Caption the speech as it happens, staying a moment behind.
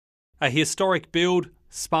A historic build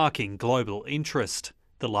sparking global interest.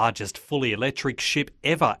 The largest fully electric ship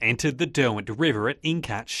ever entered the Derwent River at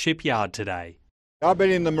Incat shipyard today. I've been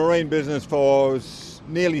in the marine business for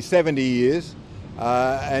nearly 70 years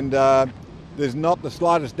and there's not the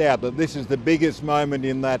slightest doubt that this is the biggest moment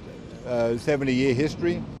in that 70-year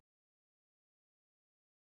history.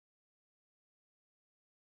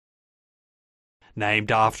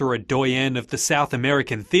 Named after a doyen of the South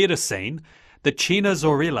American theatre scene, the China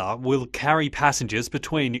Zorrilla will carry passengers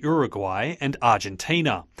between Uruguay and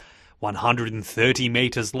Argentina. 130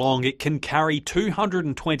 metres long, it can carry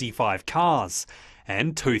 225 cars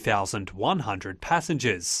and 2,100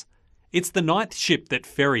 passengers. It's the 9th ship that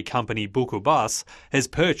ferry company Buquebus has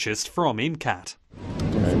purchased from Incat.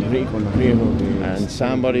 And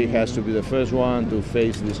somebody has to be the first one to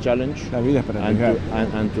face this challenge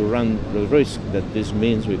and to run the risk that this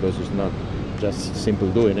means, because it's not just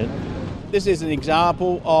simple doing it. This is an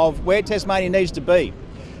example of where Tasmania needs to be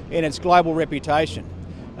in its global reputation.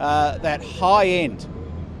 That high-end,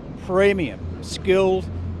 premium, skilled,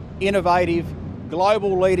 innovative,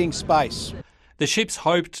 global leading space. The ship's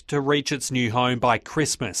hoped to reach its new home by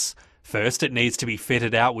Christmas. First, it needs to be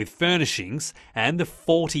fitted out with furnishings and the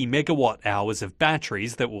 40 megawatt hours of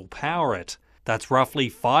batteries that will power it. That's roughly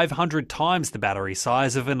 500 times the battery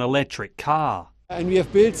size of an electric car. And we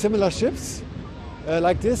have built similar ships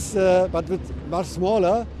like this, but with much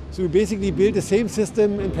smaller. So we basically built the same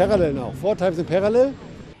system in parallel now, 4 times in parallel.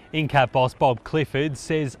 Incat boss Bob Clifford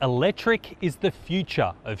says electric is the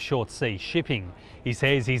future of short sea shipping. He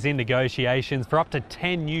says he's in negotiations for up to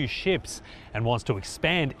 10 new ships and wants to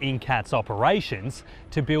expand Incat's operations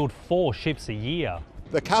to build 4 ships a year.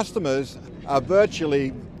 The customers are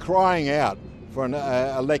virtually crying out for an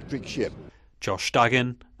electric ship. Josh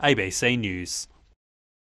Duggan, ABC News.